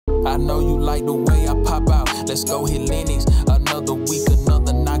I know you like the way I pop out. Let's go hit Lennox. Another week,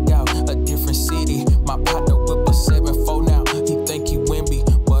 another knockout. A different city. My partner whip a 7-4 now. He think he Wimby,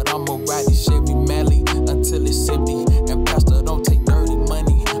 but I'ma ride this Chevy Mally until it's empty. And Pastor don't take dirty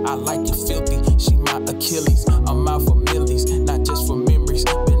money. I like it filthy. She my Achilles. I'm out for millies, not just for memories.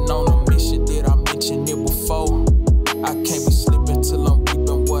 Been on a mission. Did I mention it before? I can't be slipping till I'm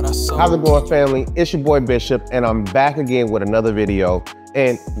reaping what I sow. How's it going, family? It's your boy Bishop, and I'm back again with another video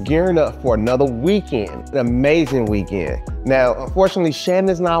and gearing up for another weekend, an amazing weekend. Now, unfortunately,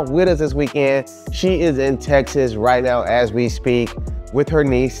 Shannon's not with us this weekend. She is in Texas right now as we speak with her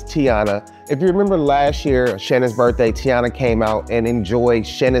niece, Tiana. If you remember last year, Shannon's birthday, Tiana came out and enjoyed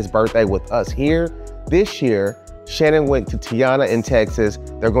Shannon's birthday with us here. This year, Shannon went to Tiana in Texas.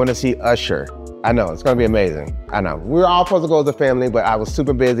 They're going to see Usher. I know, it's gonna be amazing. I know. We're all supposed to go as a family, but I was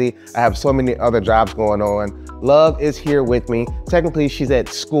super busy. I have so many other jobs going on. Love is here with me. Technically, she's at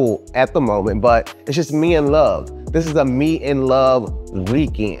school at the moment, but it's just me and Love. This is a me and Love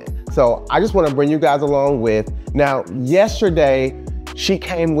weekend. So I just wanna bring you guys along with. Now, yesterday, she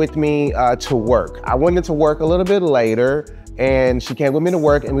came with me to work. I went into work a little bit later, and she came with me to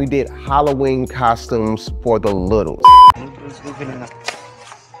work, and we did Halloween costumes for the littles.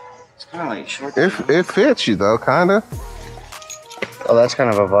 Kind of like short. It fits you though, kinda. Oh, that's kind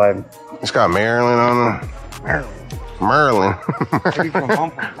of a vibe. It's got Marilyn on it. Merlin.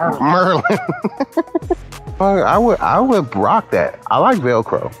 Merlin. I would rock that. I like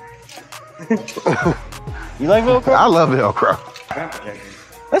Velcro. You like Velcro? I love Velcro.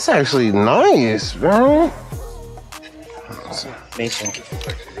 That's actually nice, bro. Mason.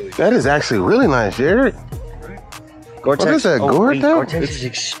 That is actually really nice, Jared. Gore-Tex. What is that, Gore-Tex? Gore-Tex is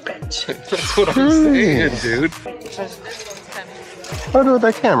expensive. That's what I'm saying, dude. What do I do with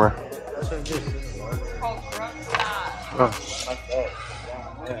that camera? Oh.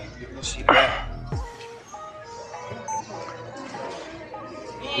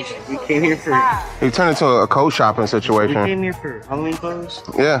 We came here for... He turned into a coat shopping situation. We came here for Halloween clothes.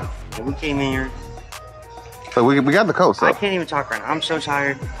 Yeah. And we came in here. So we got the coats though. I can't even talk right now. I'm so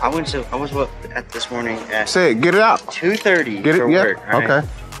tired. I was up at this morning at Say it, get it out. 2:30 Get it, for yeah. work. Right? Okay.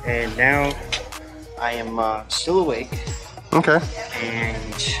 And now I am still awake. Okay.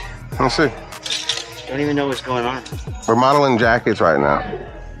 And Let's see. don't even know what's going on. We're modeling jackets right now.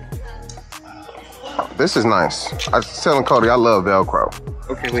 This is nice. I was telling Cody I love Velcro.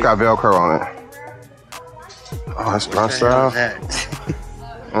 Okay, It's wait. got Velcro on it. Oh, that's my style.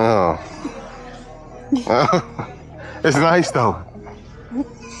 Oh. It's nice though.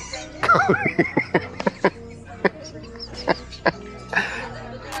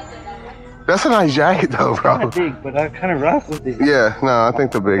 That's a nice jacket though, bro. Kind of big, but I kind of rock with it. Yeah, no, I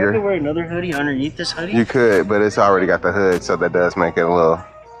think the I could bigger. wear another hoodie underneath this hoodie. You could, but it's already got the hood, so that does make it a little.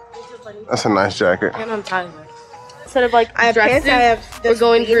 That's a nice jacket. And I'm tired. Instead of like I have dresses, pants, we're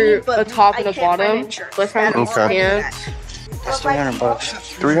going for but a top and I a can't find bottom. insurance. Let's find some Okay. pants. That's $300.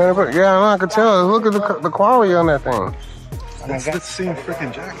 300 bucks. Yeah, I can tell. Look at the quality on that thing. That's the same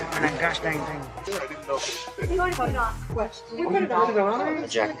freaking jacket. And I gosh dang thing. You want to put it on? You put it on. The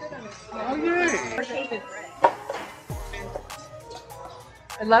jacket. I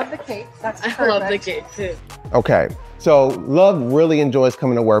love the cake. That's I perfect. love the cake too. Okay, so Love really enjoys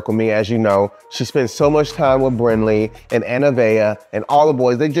coming to work with me, as you know. She spends so much time with Brinley and Annavea and all the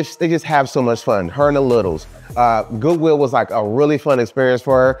boys. They just have so much fun, her and the littles. Goodwill was like a really fun experience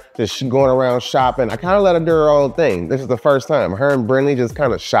for her, just going around shopping. I kind of let her do her own thing. This is the first time. Her and Brinley just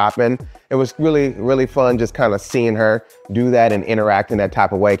kind of shopping. It was really, really fun just kind of seeing her do that and interact in that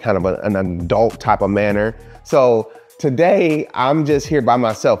type of way, kind of an adult type of manner. So today, I'm just here by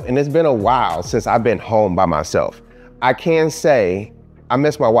myself, and it's been a while since I've been home by myself. I can say I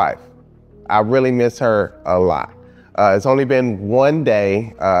miss my wife. I really miss her a lot. It's only been one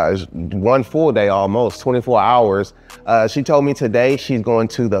day, one full day almost, 24 hours. She told me today she's going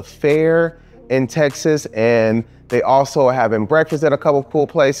to the fair in Texas, and they also are having breakfast at a couple cool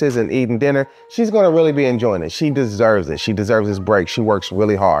places and eating dinner. She's gonna really be enjoying it. She deserves it. She deserves this break. She works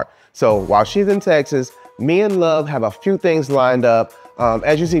really hard. So while she's in Texas, me and Love have a few things lined up.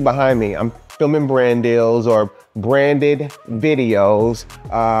 As you see behind me, I'm filming brand deals or branded videos.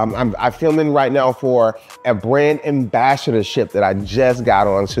 I'm filming right now for a brand ambassadorship that I just got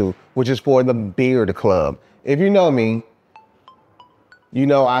onto, which is for the Beard Club. If you know me, you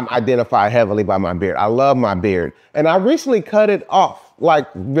know I'm identified heavily by my beard. I love my beard. And I recently cut it off,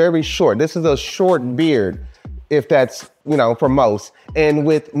 like very short. This is a short beard, if that's, you know, for most. And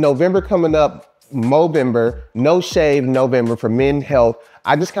with November coming up, Movember, No Shave November for Men Health,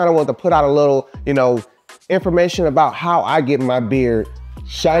 I just kind of want to put out a little, you know, information about how I get my beard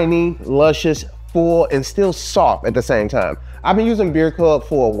shiny, luscious, full, and still soft at the same time. I've been using Beard Club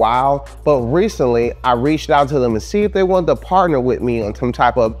for a while, but recently I reached out to them and see if they wanted to partner with me on some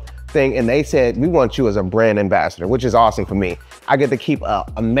type of thing, and they said, we want you as a brand ambassador, which is awesome for me. I get to keep an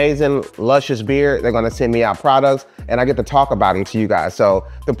amazing, luscious beard. They're gonna send me out products, and I get to talk about them to you guys. So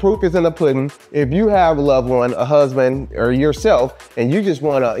the proof is in the pudding. If you have a loved one, a husband, or yourself, and you just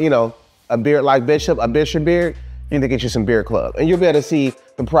want a beard like Bishop, a Bishop beard, you need to get you some Beard Club. And you'll be able to see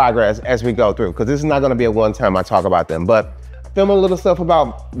the progress as we go through, because this is not gonna be a one time I talk about them. But filming a little stuff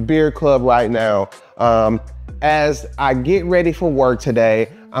about Beard Club right now. As I get ready for work today,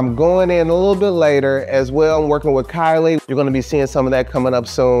 I'm going in a little bit later as well. I'm working with Kylie. You're gonna be seeing some of that coming up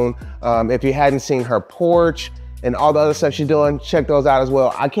soon. If you hadn't seen her porch and all the other stuff she's doing, check those out as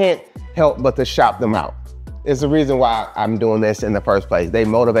well. I can't help but to shop them out. It's the reason why I'm doing this in the first place. They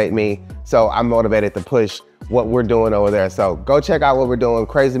motivate me, so I'm motivated to push what we're doing over there. So go check out what we're doing.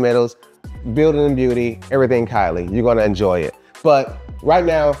 Crazy Metals, Building and Beauty, everything Kylie. You're gonna enjoy it. But right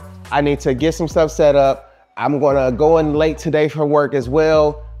now, I need to get some stuff set up. I'm gonna go in late today for work as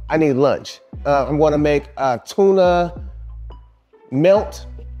well. I need lunch. I'm gonna make tuna melt.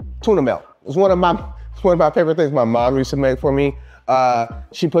 It's one of my favorite things my mom used to make for me.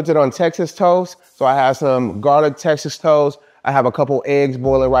 She puts it on Texas toast. So I have some garlic Texas toast. I have a couple eggs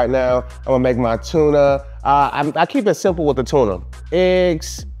boiling right now. I'm gonna make my tuna. I keep it simple with the tuna.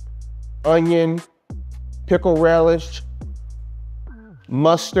 Eggs, onion, pickle relish,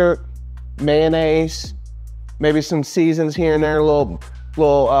 mustard, mayonnaise, maybe some seasons here and there, a little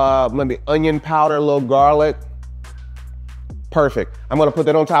maybe onion powder, a little garlic. Perfect. I'm gonna put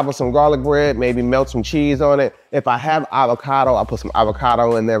that on top of some garlic bread, maybe melt some cheese on it. If I have avocado, I'll put some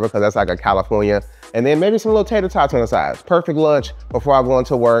avocado in there because that's like a California. And then maybe some little tater tots on the side. Perfect lunch before I go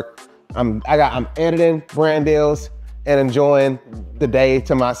into work. I'm editing brand deals and enjoying the day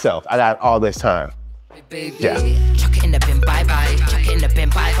to myself. I got all this time. Yeah. Chuck it in the bin, bye bye. Chuck it in the bin,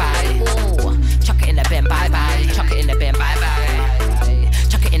 bye bye. Ooh. Chuck it in the bin, bye bye. Chuck it in the bin, bye bye.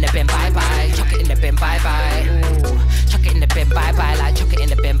 Chuck it in the bin, bye bye. Chuck it in the bin, bye bye. Ooh. Chuck it in the bin, bye bye. Like chuck it in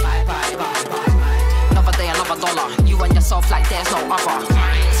the bin, bye bye. Another day, another dollar. You and yourself like there's no other.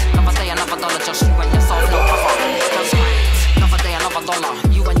 Another day, another dollar. Just you and yourself, no other. Another day, another dollar.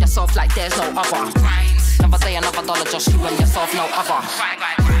 You and yourself like there's no other. Another day, another dollar. Just you and yourself, no other.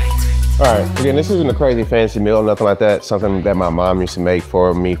 All right, again, this isn't a crazy fancy meal, nothing like that. Something that my mom used to make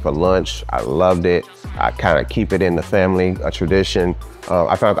for me for lunch. I loved it. I kind of keep it in the family, a tradition.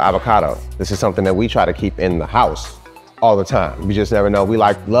 I found the avocado. This is something that we try to keep in the house all the time. We just never know.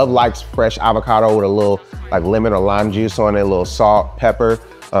 Love likes fresh avocado with a little like lemon or lime juice on it, a little salt, pepper,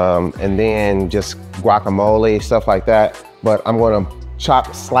 and then just guacamole, stuff like that. But I'm gonna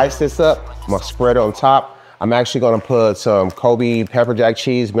slice this up. I'm gonna spread it on top. I'm actually gonna put some Kobe pepper jack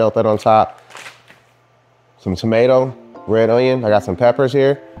cheese, melt that on top. Some tomato, red onion. I got some peppers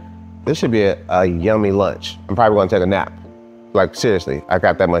here. This should be a yummy lunch. I'm probably gonna take a nap. Like seriously, I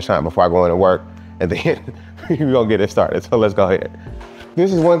got that much time before I go into work, and then we're gonna get it started, so let's go ahead.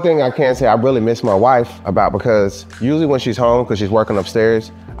 This is one thing I can say I really miss my wife about, because usually when she's home, because she's working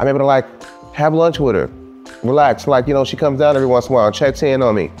upstairs, I'm able to like have lunch with her, relax. Like, you know, she comes down every once in a while and checks in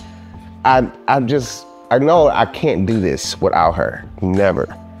on me. I know I can't do this without her.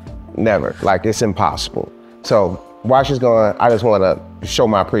 Never. Like, it's impossible. So while she's gone, I just want to show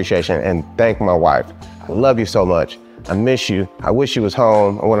my appreciation and thank my wife. I love you so much. I miss you. I wish you was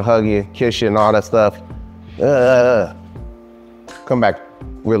home. I want to hug you, kiss you, and all that stuff. Come back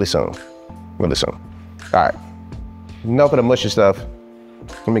really soon. Really soon. All right. Enough of the mushy stuff.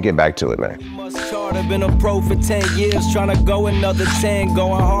 Let me get back to it, man. I've been a pro for 10 years, trying to go another 10,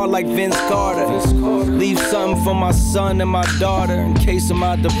 going hard like Vince Carter. Leave something for my son and my daughter in case of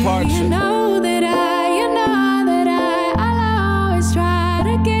my departure. You know that I'll always try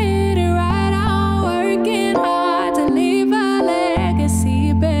to get it right. I'm working hard to leave a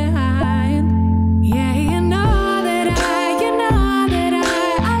legacy behind. Yeah, you know that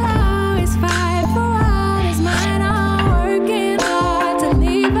I'll always fight for what is mine. I'm working hard to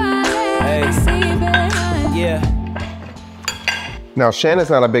leave a legacy behind. Yeah. Now, Shannon's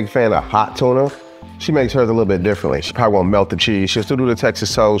not a big fan of hot tuna. She makes hers a little bit differently. She probably won't melt the cheese. She'll still do the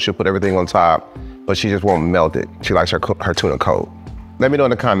Texas toast. She'll put everything on top, but she just won't melt it. She likes her tuna cold. Let me know in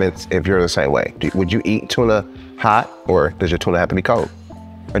the comments if you're the same way. Would you eat tuna hot, or does your tuna have to be cold?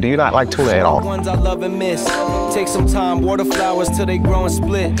 Or do you not like tuna at all? Ones I love and miss. Take some time, water flowers till they grow and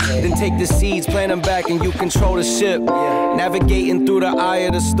split. Then take the seeds, plant them back, and you control the ship. Navigating through the eye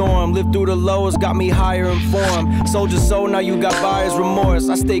of the storm. Live through the lows, got me higher in form. Soldier soul, now you got buyer's remorse.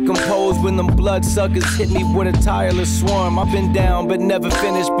 I stay composed when them bloodsuckers hit me with a tireless swarm. I've been down, but never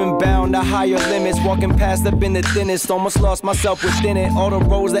finished. Been bound to higher limits. Walking past, I've been the thinnest. Almost lost myself within it. All the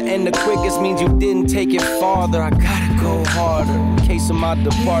roads that end the quickest means you didn't take it farther. I gotta go harder in case of my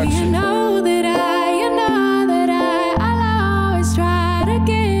departure. You know that I'll always try to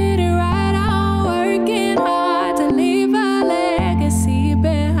get it right. I'm working hard to leave a legacy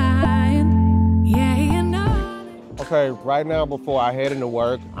behind. Yeah, you know. Okay, right now before I head into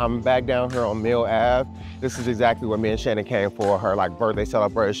work, I'm back down here on Mill Ave. This is exactly where me and Shannon came for her like birthday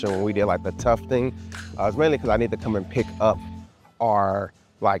celebration when we did like the tufting. It's mainly because I need to come and pick up our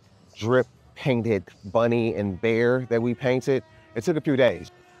like drip painted bunny and bear that we painted. It took a few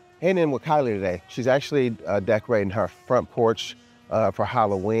days. Heading in with Kylie today. She's actually decorating her front porch for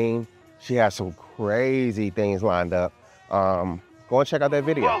Halloween. She has some crazy things lined up. Go and check out that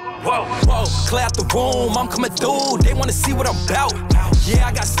video. Whoa, whoa, clear out the room, I'm coming through. They wanna see what I'm about. Yeah,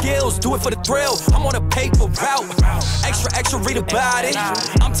 I got skills, do it for the thrill. I'm on a paper route. Extra, read about it.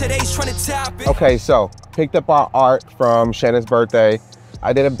 I'm today's trying to tap it. Okay, so picked up our art from Shannon's birthday.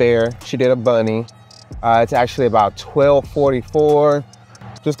 I did a bear, she did a bunny. It's actually about 12:44.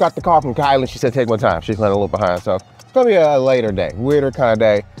 Just got the call from Kylie. She said take my time. She's running a little behind, so it's gonna be a later day, weirder kind of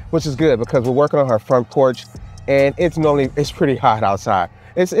day, which is good because we're working on her front porch, and it's pretty hot outside.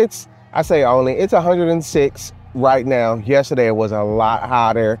 I say only, it's 106 right now. Yesterday it was a lot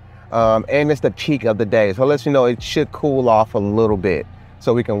hotter, and it's the peak of the day, so it lets you know it should cool off a little bit,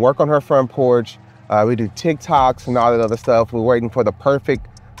 so we can work on her front porch. We do TikToks and all that other stuff. We're waiting for the perfect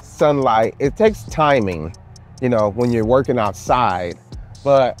sunlight. It takes timing, you know, when you're working outside.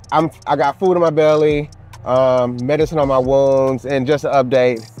 But I got food in my belly, medicine on my wounds, and just an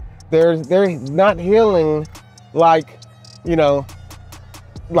update, they're not healing like, you know,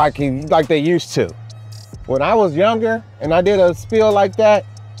 like they used to. When I was younger and I did a spill like that,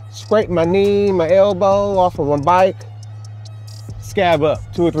 scraped my knee, my elbow off of my bike, scab up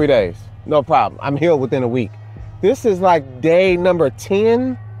 2 or 3 days, no problem. I'm healed within a week. This is like day number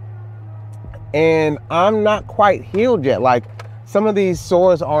 10, and I'm not quite healed yet. Like, some of these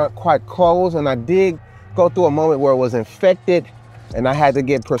sores aren't quite closed, and I did go through a moment where it was infected and I had to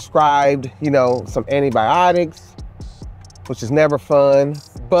get prescribed, you know, some antibiotics, which is never fun,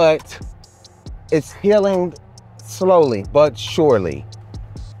 but it's healing slowly but surely,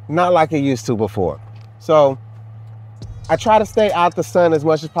 not like it used to before. So I try to stay out the sun as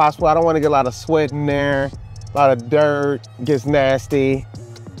much as possible. I don't want to get a lot of sweat in there, a lot of dirt, gets nasty.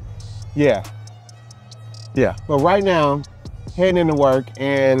 Yeah, but right now, heading into work,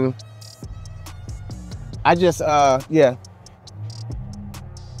 and I just, yeah.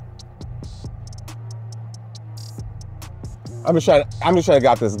 I'm just trying to get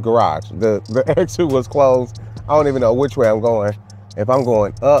out this garage. The exit was closed. I don't even know which way I'm going. If I'm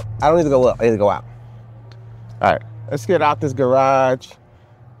going up, I don't need to go up, I need to go out. All right, let's get out this garage,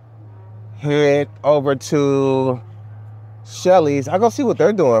 head over to Shelly's. I'll go see what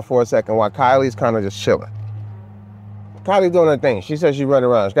they're doing for a second while Kylie's kind of just chilling. Kylie's doing her thing. She says she's running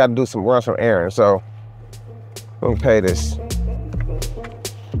around. She's got to run some errands. So I'm gonna pay this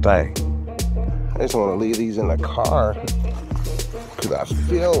thing. I just want to leave these in the car because I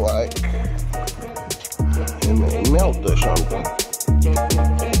feel like it may melt or something.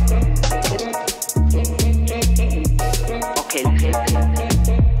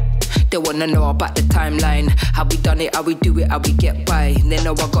 They wanna know about the timeline, how we done it, how we do it, how we get by. They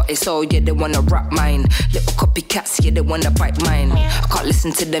know I got it, so yeah, they wanna rap mine. Little copycats, yeah, they wanna bite mine. I can't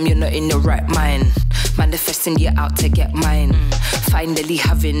listen to them, you're not in your right mind. Manifesting, you're out to get mine. Finally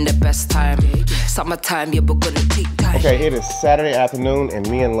having the best time. Summertime, yeah, but gonna take time. Okay, it is Saturday afternoon, and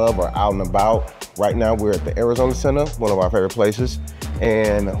me and Love are out and about. Right now, we're at the Arizona Center, one of our favorite places,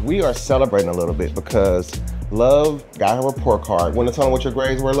 and we are celebrating a little bit because Love got her report card. Want to tell them what your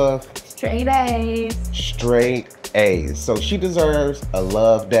grades were, Love? Straight A's. Straight A's. So she deserves a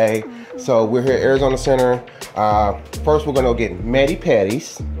love day. So we're here at Arizona Center. First, we're gonna get Medi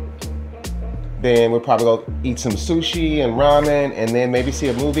Patties. Then we'll probably go eat some sushi and ramen, and then maybe see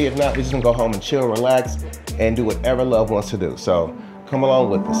a movie. If not, we're just gonna go home and chill, relax, and do whatever Love wants to do. So come along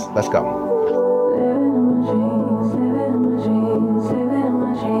with us. Let's go.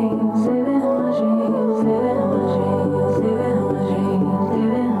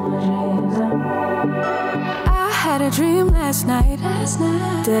 Dream last night. last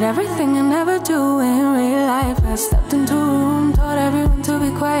night. Did everything I never do in real life. I stepped into a room, told everyone to be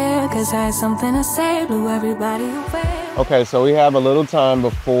quiet, cause I had something to say, blew everybody away. Okay, so we have a little time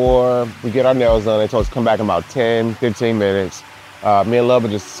before we get our nails done. They told us to come back in about 10, 15 minutes. Me and Love are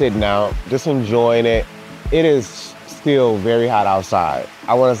just sitting out, just enjoying it. It is still very hot outside.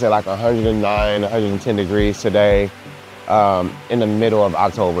 I want to say like 109, 110 degrees today. In the middle of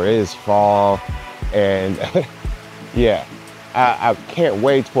October. It is fall, and yeah, I can't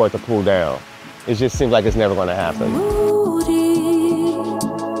wait for it to cool down. It just seems like it's never going to happen. Moody,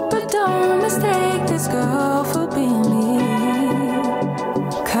 but don't mistake this girl for being me,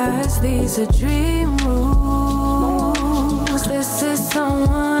 cause these are dream rules. This is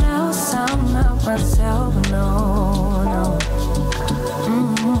someone else, I'm not myself, no.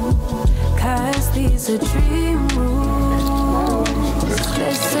 Cause these are dream rules.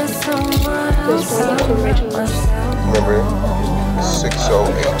 This is someone else, I'm not myself. Remember,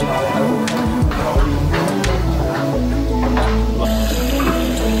 608.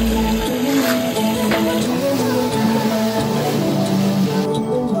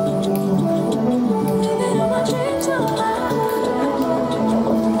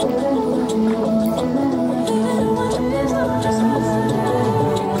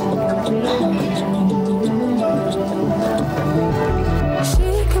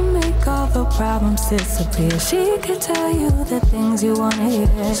 Problems disappear. She could tell you the things you want to hear.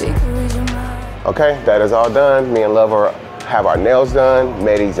 She could read your mind. Okay, that is all done. Me and Love have our nails done,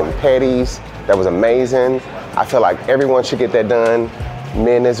 medis and petties. That was amazing. I feel like everyone should get that done,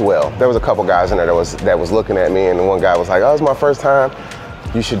 men as well. There was a couple guys in there that was looking at me, and the one guy was like, oh, it's my first time.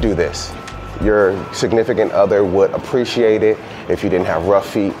 You should do this. Your significant other would appreciate it if you didn't have rough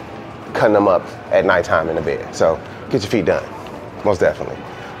feet, cutting them up at nighttime in the bed. So get your feet done, most definitely.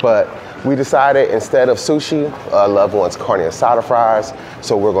 But we decided instead of sushi, Love wants carne asada fries.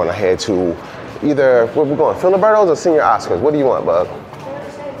 So we're gonna head to either, where we going, Filiberto's or Senior Oscars? What do you want, Bub?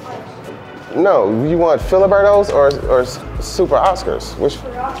 No, you want Filiberto's or Super Oscars? Which?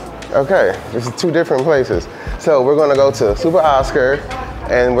 Okay, this is two different places. So we're gonna go to Super Oscar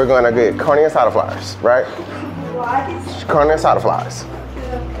and we're gonna get carne asada fries, right? Carne asada fries.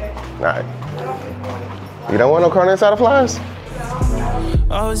 All right. You don't want no carne asada fries?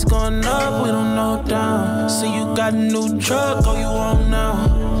 Always going up, we don't know down. See you got a new truck, oh you on now.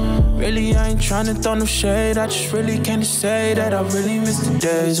 Really, I ain't trying to throw no shade. I just really can't say that I really miss the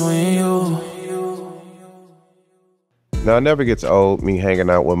days when you. Now, it never gets old, me hanging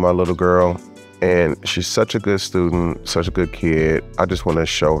out with my little girl. And she's such a good student, such a good kid. I just want to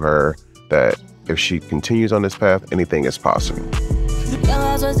show her that if she continues on this path, anything is possible.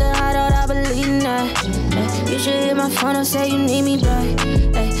 You should hit my phone and say you need me back.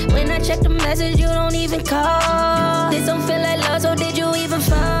 When I check the message, you don't even call. This don't feel like love, so did you even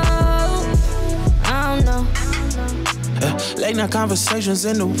fall? I don't know. Late night conversations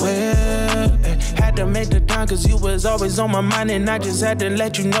in the web. Had to make the time cause you was always on my mind, and I just had to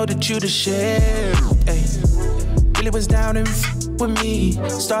let you know that you the shit. Really was down and with me.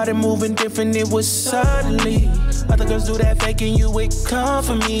 Started moving different, it was suddenly. Other girls do that faking, you would come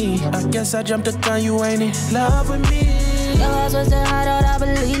for me. I guess I jumped the gun, you ain't in love with me. Your eyes was that hot out, I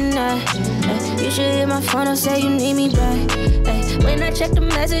believe in that. You should hit my phone and say you need me back. When I check the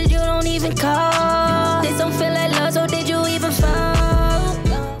message, you don't even call. This don't feel like love, so did you even fall?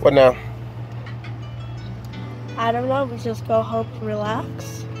 What now? I don't know, we just go home and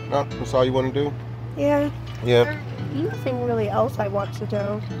relax. No, that's all you want to do? Yeah. Yeah. Nothing really else I want to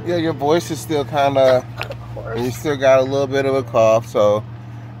do. Yeah, your voice is still kind of, and you still got a little bit of a cough, so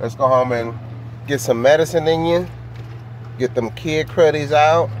let's go home and get some medicine in you, get them kid cruddies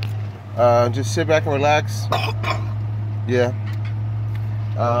out, just sit back and relax. Yeah.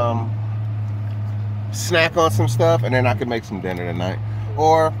 Snack on some stuff, and then I can make some dinner tonight.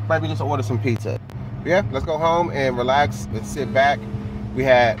 Or maybe just order some pizza. Yeah, let's go home and relax and sit back. We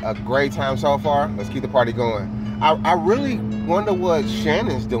had a great time so far. Let's keep the party going. I really wonder what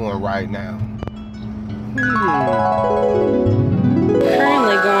Shannon's doing right now.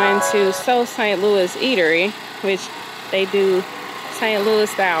 Currently going to Soul St. Louis Eatery, which they do St. Louis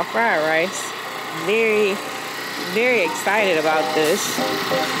style fried rice. Very, very excited about this.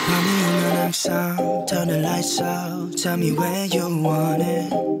 Turn the lights out, tell me where you want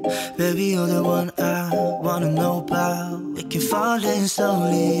it. Baby, you're the one I wanna know about. We can fall in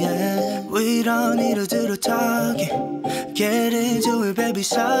slowly, yeah. We don't need to do the talking. Get into it, baby,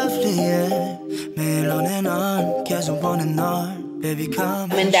 softly, yeah. Man, on, 계속 on and on. Baby,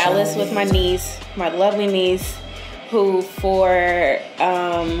 come. I'm in Dallas with my niece, my lovely niece, who for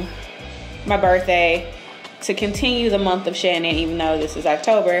my birthday to continue the month of Shannon, even though this is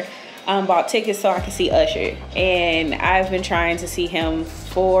October, bought tickets so I could see Usher. And I've been trying to see him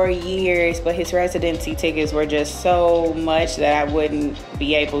for years, but his residency tickets were just so much that I wouldn't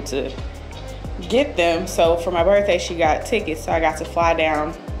be able to get them. So for my birthday, she got tickets, so I got to fly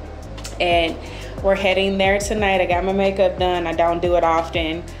down. And we're heading there tonight. I got my makeup done. I don't do it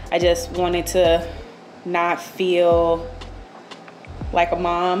often. I just wanted to not feel like a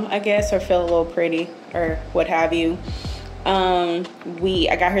mom, I guess, or feel a little pretty or what have you.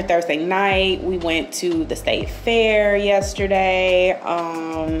 I got here Thursday night. We went to the state fair yesterday.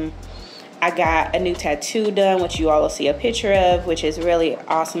 I got a new tattoo done, which you all will see a picture of, which is really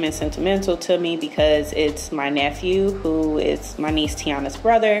awesome and sentimental to me because it's my nephew, who is my niece Tiana's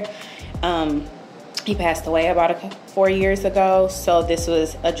brother. He passed away about 4 years ago, so this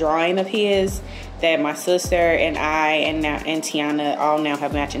was a drawing of his that my sister and I and Tiana all now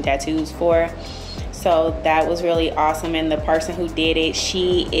have matching tattoos for. So that was really awesome. And the person who did it,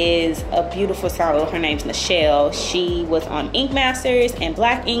 she is a beautiful soul. Her name's Nichelle. She was on Ink Masters and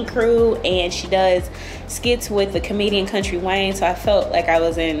Black Ink Crew, and she does skits with the comedian Country Wayne. So I felt like I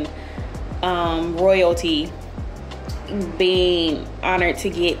was in royalty, being honored to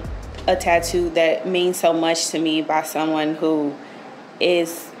get a tattoo that means so much to me by someone who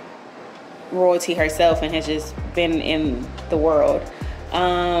is royalty herself and has just been in the world.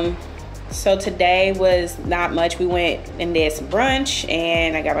 So today was not much. We went and did some brunch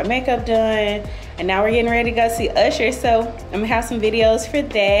and I got my makeup done, and now we're getting ready to go see Usher. So I'm gonna have some videos for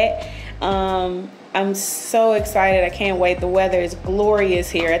that. I'm so excited. I can't wait. The weather is glorious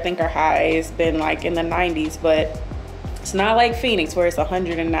here. I think our high has been like in the 90s, but it's not like Phoenix where it's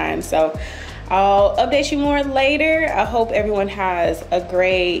 109. So I'll update you more later. I hope everyone has a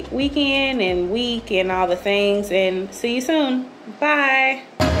great weekend and week and all the things, and see you soon. Bye.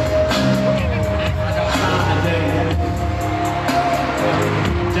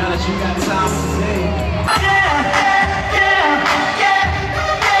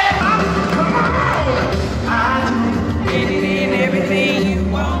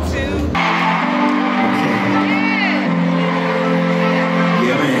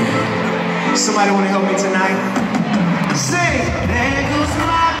 Somebody want to help me tonight? Sing! There goes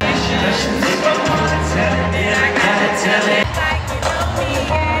my vision. If I want to tell it, then I gotta tell it.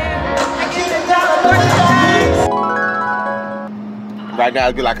 Right now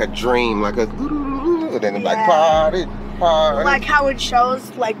it'd be like a dream, like a and then like party. Like how it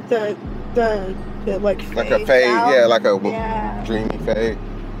shows like the like a fade, out. yeah, like a dreamy fade.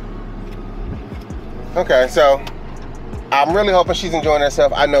 Okay, so I'm really hoping she's enjoying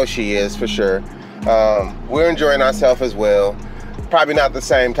herself. I know she is for sure. We're enjoying ourselves as well. Probably not the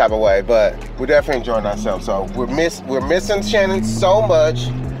same type of way, but we're definitely enjoying ourselves. So we're missing Shannon so much.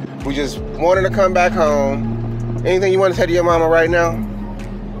 We just wanted to come back home. Anything you want to say to your mama right now?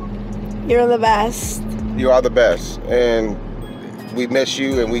 You're the best. You are the best, and we miss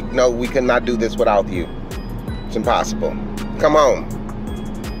you, and we know we cannot do this without you. It's impossible. Come home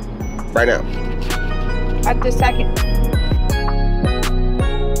right now. At the second.